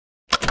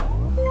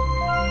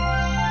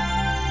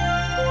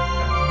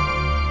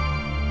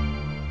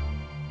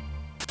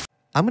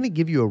I'm going to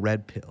give you a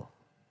red pill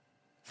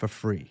for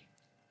free.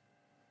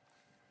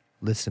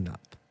 Listen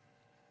up.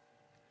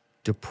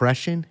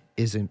 Depression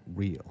isn't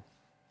real.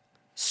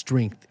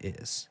 Strength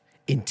is.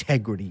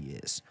 Integrity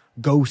is.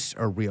 Ghosts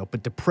are real.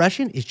 But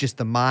depression is just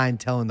the mind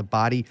telling the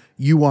body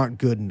you aren't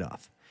good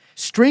enough.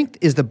 Strength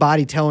is the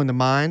body telling the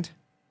mind,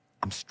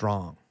 I'm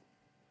strong.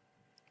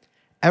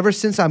 Ever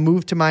since I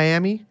moved to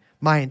Miami,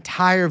 my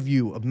entire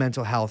view of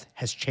mental health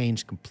has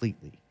changed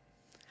completely.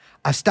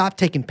 I've stopped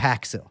taking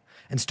Paxil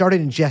and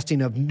started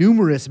ingesting a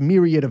numerous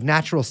myriad of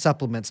natural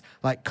supplements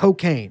like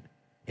cocaine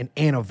and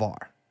Anavar.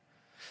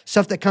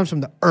 Stuff that comes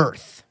from the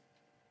earth.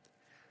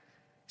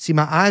 See,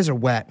 my eyes are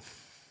wet,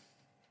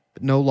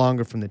 but no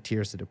longer from the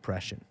tears of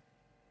depression.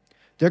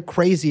 They're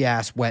crazy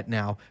ass wet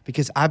now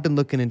because I've been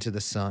looking into the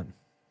sun.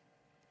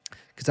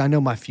 Because I know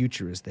my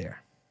future is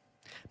there.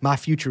 My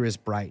future is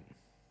bright.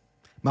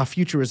 My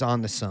future is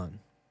on the sun.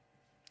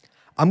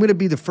 I'm going to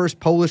be the first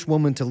Polish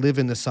woman to live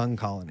in the sun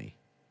colony.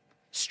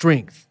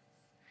 Strength,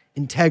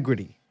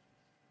 integrity,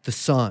 the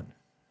sun.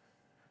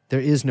 There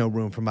is no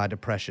room for my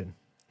depression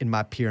in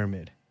my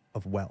pyramid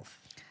of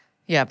wealth.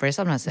 Yeah, Brace,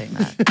 I'm not saying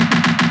that.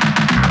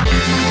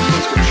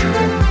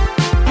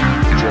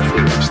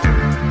 Jeffrey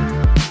Epstein.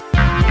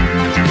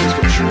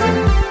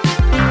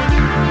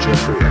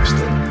 Jeffrey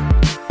Epstein.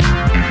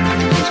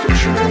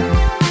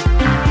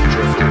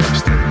 Jeffrey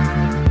Epstein.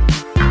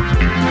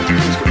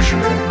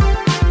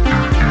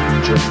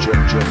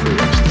 Jeffrey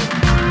Epstein.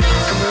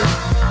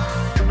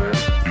 Come in.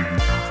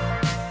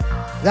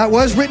 That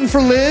was written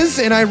for Liz,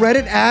 and I read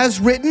it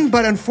as written,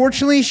 but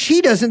unfortunately,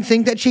 she doesn't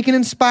think that she can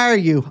inspire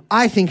you.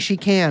 I think she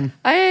can.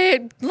 I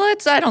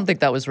don't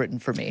think that was written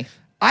for me.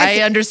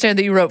 I understand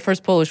that you wrote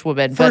First Polish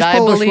Woman, but I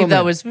Polish believe Woman.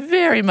 that was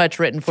very much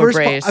written for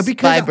Brace,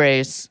 by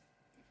Brace,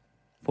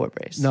 for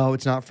Brace. No,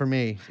 it's not for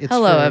me. It's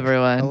Hello, for,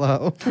 everyone.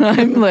 Hello.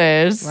 I'm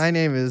Liz. My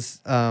name is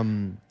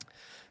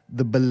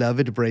the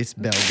beloved Brace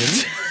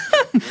Belden.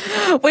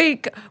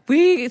 Wait,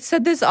 we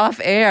said this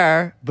off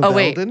air. Oh,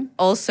 wait. Belden?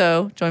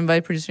 Also, joined by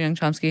producer Young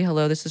Chomsky.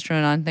 Hello, this is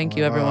TrueAnon. Thank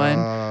you,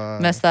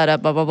 everyone. Messed that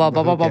up. Blah, blah, blah,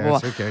 blah, blah, blah, blah.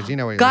 Who cares? You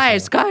know what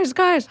you're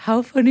Guys,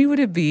 how funny would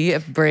it be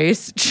if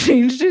Brace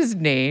changed his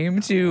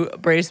name to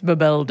Brace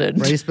Babelden?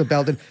 Brace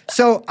Babelden.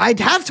 So I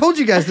have told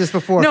you guys this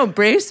before. No,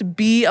 Brace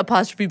B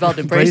apostrophe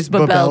Belden. Brace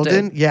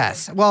Babelden.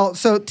 Yes. Well,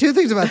 so two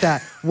things about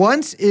that.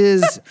 Once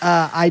is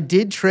I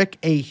did trick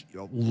a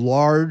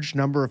large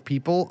number of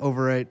people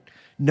over a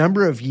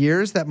number of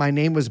years that my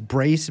name was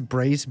Brace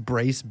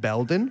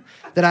Belden.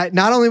 That I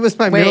not only was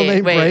my middle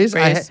name Brace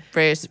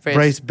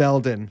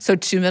Belden. So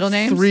two middle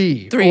names?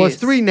 Three. Well, it's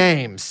three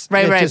names.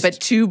 Right, but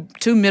two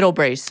middle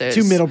braces.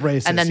 Two middle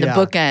braces, and then the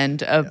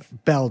bookend of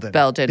Belden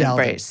and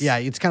Brace. Yeah,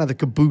 it's kind of the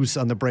caboose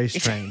on the Brace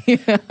train.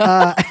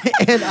 I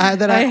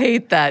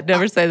hate that.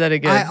 Never say that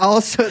again. I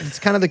also, it's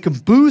kind of the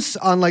caboose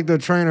on like the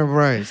train of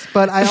Brace.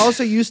 But I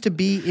also used to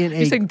be in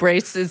You think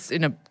Brace is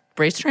in a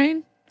Brace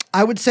train?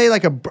 I would say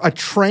like a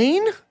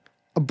train,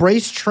 a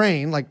Brace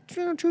train, like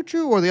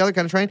choo-choo, or the other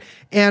kind of train.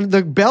 And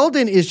the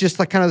Belden is just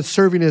like kind of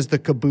serving as the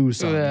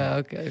caboose on Yeah, it.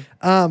 okay.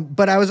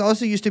 But I was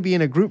also used to be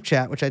in a group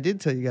chat, which I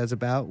did tell you guys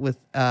about, with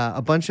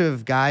a bunch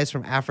of guys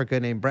from Africa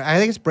named Brace. I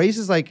think it's Brace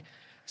is like,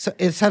 so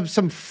it's have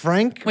some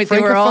Wait, they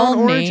were all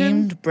origin.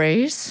 named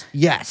Brace?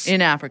 Yes.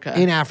 In Africa.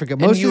 In Africa.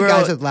 Most of the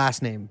guys had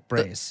last name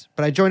Brace.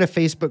 But I joined a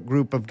Facebook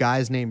group of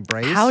guys named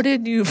Brace. How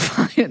did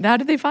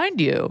they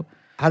find you?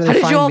 How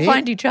did you all me?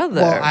 find each other?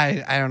 Well,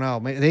 I don't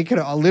know. They could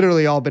have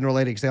literally all been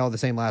related because they all have the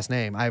same last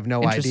name. I have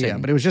no idea.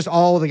 But it was just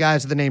all the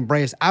guys with the name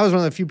Brace. I was one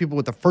of the few people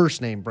with the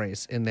first name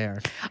Brace in there.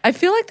 I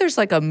feel like there's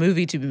like a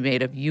movie to be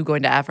made of you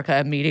going to Africa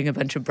and meeting a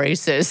bunch of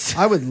Braces.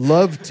 I would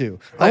love to.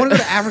 I want to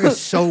go to Africa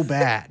so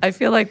bad. I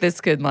feel like this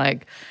could,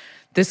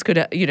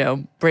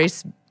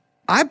 Brace.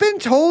 I've been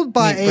told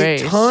by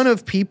Brace. a ton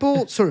of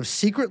people, sort of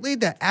secretly,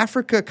 that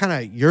Africa kind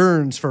of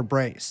yearns for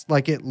Brace.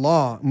 Like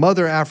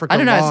Mother Africa. I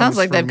don't know. It sounds longs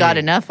like for they've got me.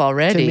 enough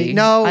already.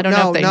 No, I don't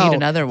know if they need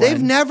another one.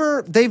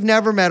 They've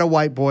never met a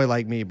white boy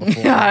like me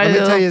before. Yeah, Let me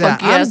tell you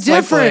that. I'm funky-ass white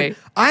different.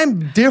 boy.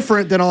 I'm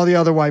different than all the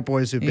other white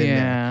boys who've been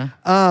there.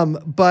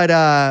 But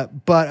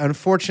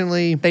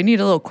unfortunately, they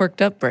need a little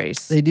quirked up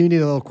Brace. They do need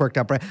a little quirked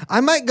up Brace.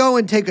 I might go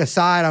and take a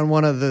side on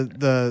one of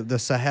the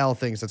Sahel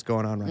things that's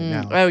going on right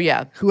now. Oh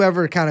yeah.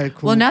 Whoever kind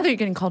of. Well, now that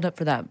you're getting called up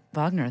for that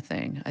Wagner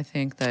thing, I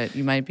think that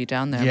you might be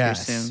down there pretty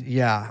soon.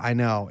 Yeah, I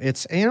know.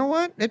 You know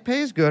what? It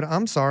pays good.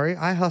 I'm sorry.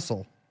 I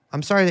hustle.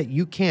 I'm sorry that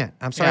you can't.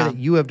 I'm sorry that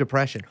you have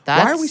depression.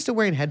 Why are we still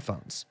wearing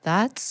headphones?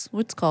 That's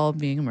what's called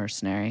being a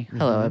mercenary.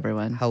 Hello,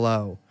 everyone.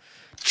 Hello.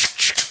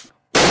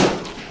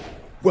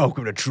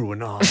 Welcome to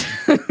TrueAnon.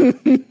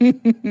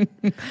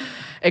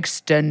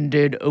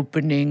 Extended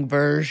opening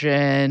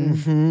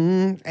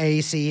version.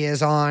 AC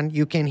is on.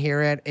 You can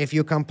hear it. If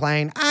you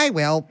complain, I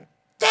will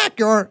take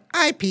your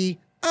IP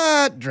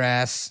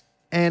address.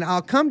 And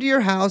I'll come to your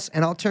house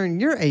and I'll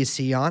turn your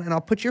AC on and I'll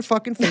put your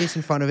fucking face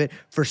in front of it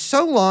for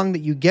so long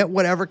that you get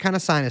whatever kind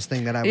of sinus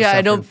thing that I was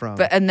suffering from.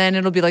 And then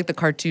it'll be like the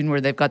cartoon where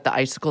they've got the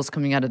icicles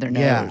coming out of their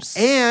nose.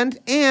 And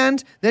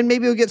then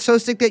maybe you'll get so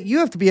sick that you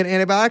have to be on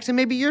antibiotics and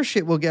maybe your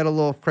shit will get a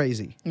little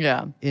crazy.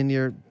 Yeah. In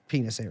your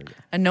penis area.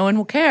 And no one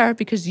will care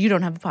because you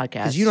don't have a podcast.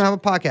 Because you don't have a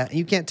podcast and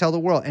you can't tell the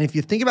world. And if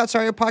you think about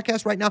starting a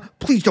podcast right now,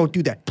 please don't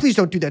do that. Please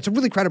don't do that. It's a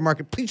really crowded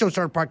market. Please don't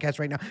start a podcast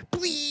right now.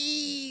 Please.